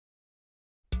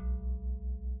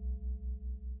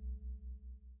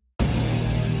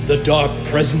The dark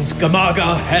presence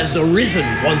Gamaga has arisen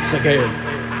once again.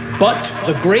 But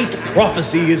the great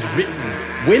prophecy is written.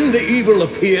 When the evil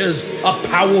appears, a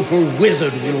powerful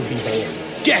wizard will be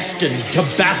born, destined to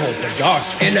battle the dark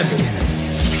enemy.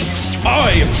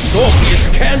 I am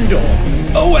Sorpius Candor,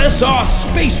 OSR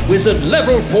Space Wizard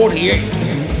level 48,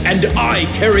 and I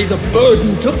carry the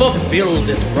burden to fulfill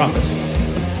this prophecy.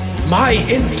 My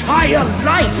entire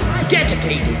life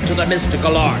dedicated to the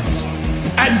mystical arts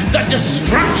and the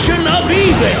destruction of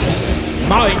evil.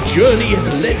 My journey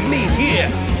has led me here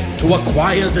to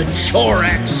acquire the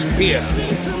Chorak Spear.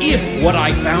 If what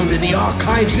I found in the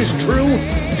archives is true,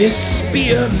 this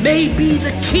spear may be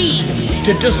the key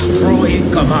to destroying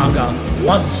Gamaga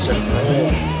once and for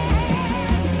all.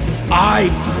 I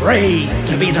pray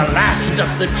to be the last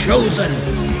of the chosen.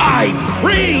 I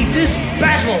pray this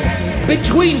battle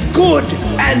between good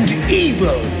and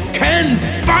evil can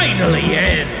finally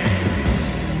end.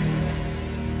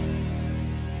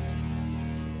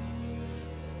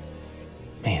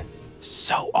 Man,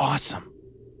 so awesome.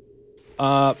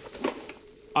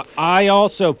 I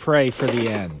also pray for the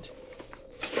end.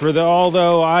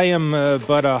 Although I am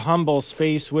but a humble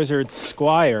space wizard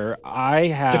squire, I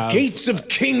have... The gates of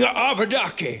King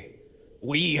Avadaki.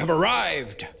 We have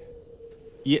arrived.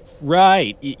 Yeah,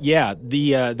 right. Yeah,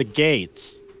 the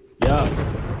gates. Yeah.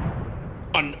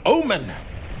 An omen.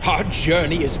 Our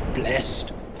journey is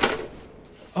blessed.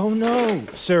 Oh no,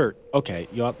 sir. Okay,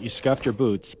 you scuffed your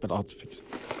boots, but I'll fix it.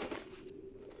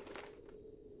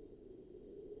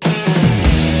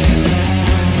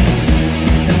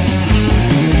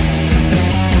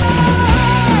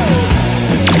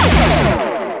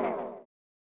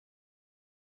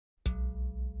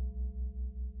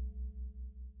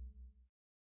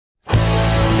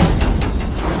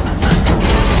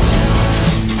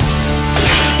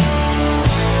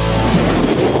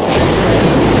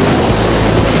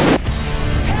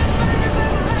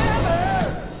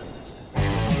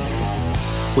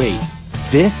 Wait,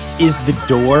 this is the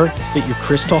door that your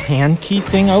crystal hand key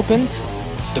thing opens?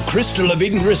 The Crystal of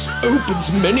Ignis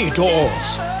opens many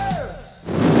doors.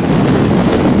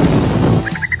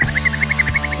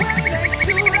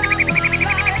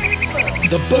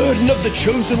 The burden of the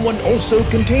Chosen One also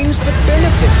contains the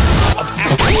benefits of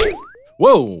acting.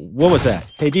 Whoa, what was that?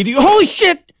 Hey, Didi, holy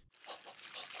shit!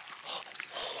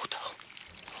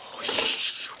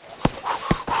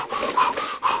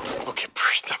 Okay,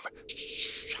 breathe them. I'm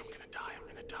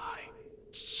gonna die.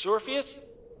 Sorpius?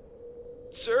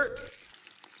 Sir?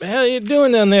 What the hell are you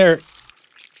doing down there?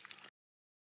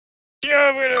 Get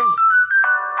rid of...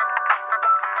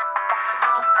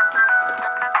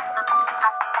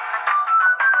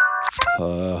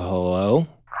 Hello?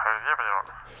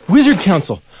 Wizard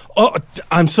Council! Oh,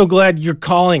 I'm so glad you're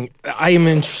calling.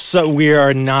 We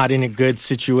are not in a good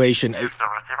situation.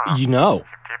 You know.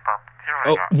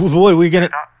 Oh, what are we gonna...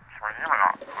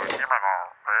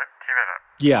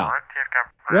 Yeah.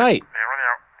 Right.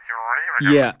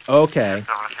 Yeah, okay.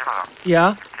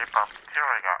 Yeah.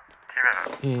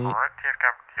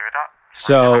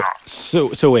 So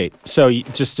wait. So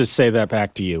just to say that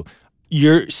back to you,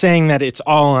 you're saying that it's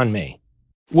all on me.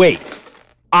 Wait,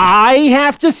 I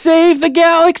have to save the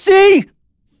galaxy?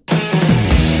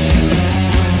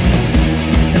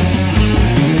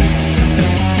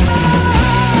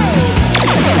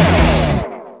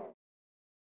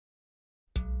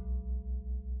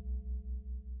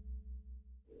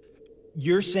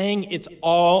 You're saying it's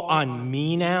all on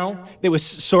me now? That with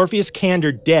Sorpius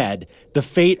Candor dead, the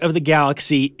fate of the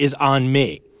galaxy is on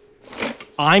me.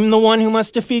 I'm the one who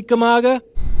must defeat Gamaga?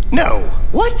 No.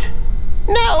 What?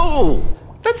 No!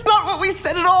 That's not what we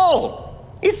said at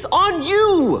all! It's on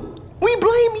you! We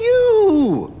blame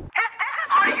you! This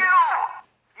is on you!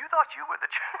 You thought you were the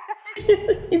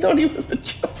chosen. He thought he was the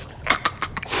chosen.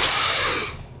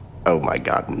 Oh my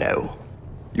god, no.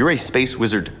 You're a space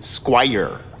wizard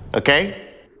squire, okay?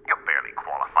 You're barely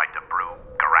qualified to brew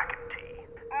Garakan tea.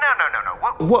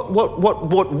 No.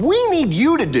 What we need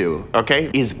you to do,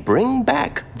 okay, is bring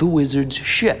back the wizard's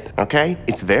ship, okay?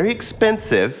 It's very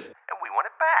expensive. And we want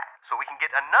it back, so we can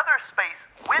get another space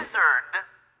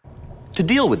wizard to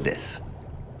deal with this.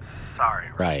 Sorry.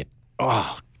 Right.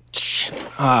 Oh, shit.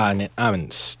 I'm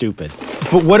stupid.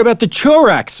 But what about the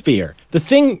Chorak Sphere? The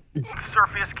thing...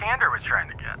 Sorpius Candor was trying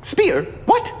to get. Spear?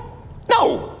 What?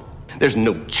 No! There's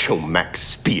no Chomak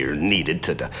spear needed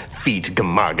to defeat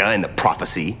Gamaga in the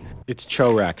prophecy. It's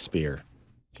Chorak Spear.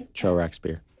 Chorak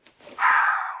Spear.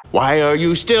 Why are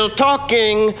you still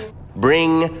talking?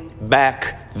 Bring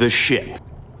back the ship.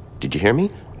 Did you hear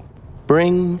me?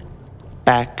 Bring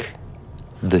back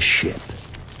the ship.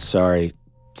 Sorry,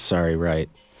 right.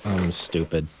 I'm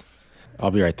stupid.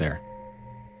 I'll be right there.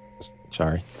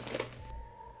 Sorry.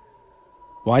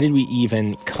 Why did we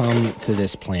even come to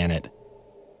this planet?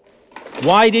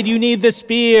 Why did you need the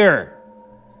spear?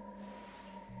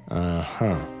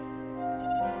 Huh.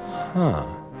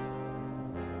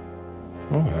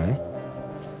 Okay.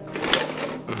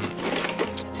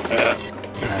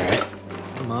 Alright.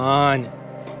 Come on.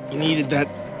 You needed that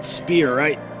spear,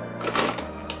 right?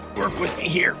 Work with me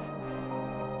here.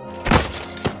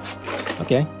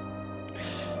 Okay.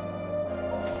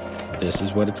 This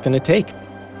is what it's gonna take.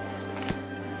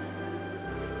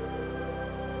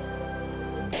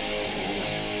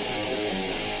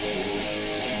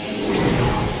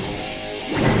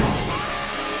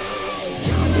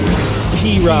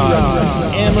 T-Rods,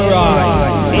 Amarai,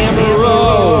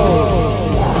 Amaro.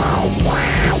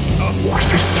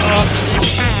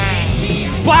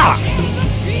 Bah!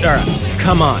 Alright,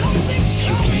 come on.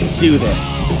 You can do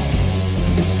this.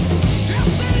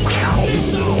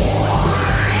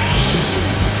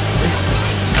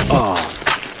 Oh,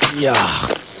 yeah.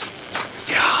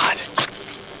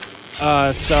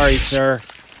 God. Sorry, sir.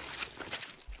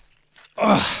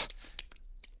 Ugh.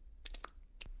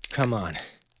 Come on.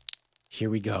 Here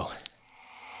we go.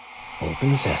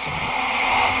 Open sesame.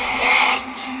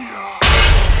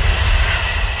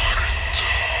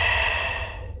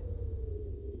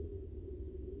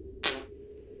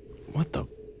 What the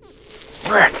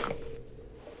frick?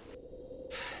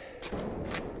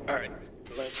 All right.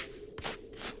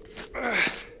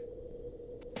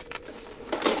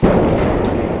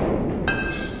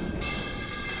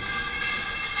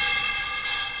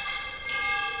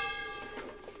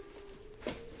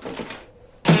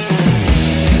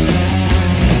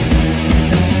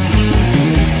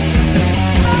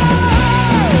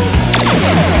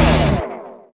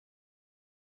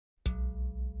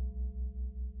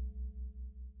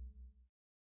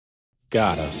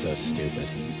 God, I'm so stupid.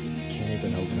 Can't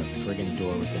even open a friggin'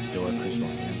 door with the door crystal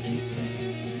hand key thing.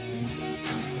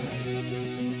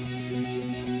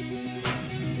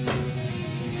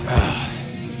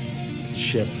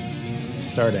 Ship.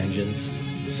 Start engines.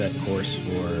 Set course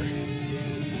for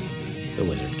the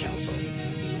Wizard Council.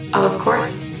 Of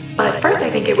course. But first I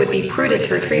think it would be prudent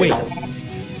to retrieve them.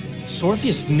 Wait.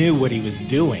 Sorpheus knew what he was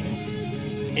doing,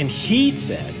 and he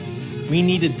said we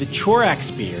needed the Chorak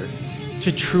Spear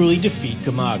to truly defeat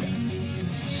Gamaga.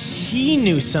 He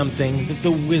knew something that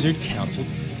the Wizard Council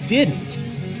didn't.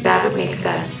 That would make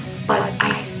sense. But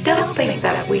I still think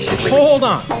that we should... Hold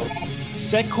on!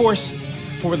 Set course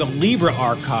for the Libra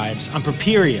archives on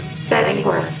Properium. Setting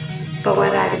course. But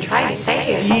what I've been trying to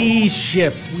say is... Please,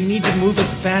 ship. We need to move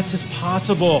as fast as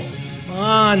possible. Come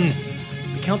on.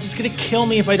 The Council's gonna kill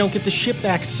me if I don't get the ship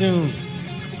back soon.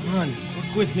 Come on,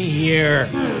 work with me here.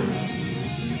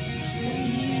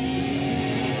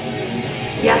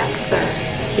 Yes, sir.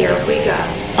 Here we go.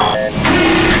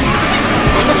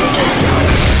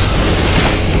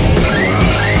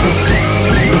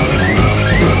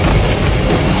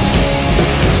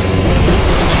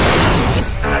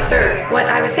 Sir, what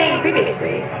I was saying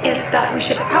previously is that we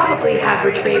should probably have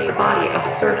retrieved the body of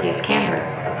Sorpheus Candor.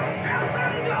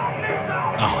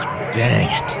 Oh, dang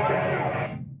it.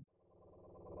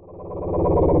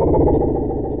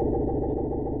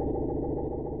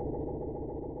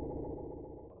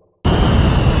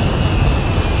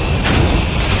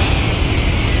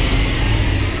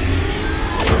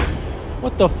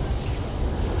 What the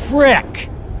frick?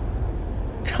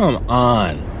 Come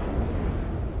on.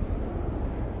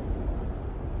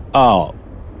 Oh,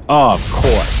 of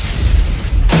course.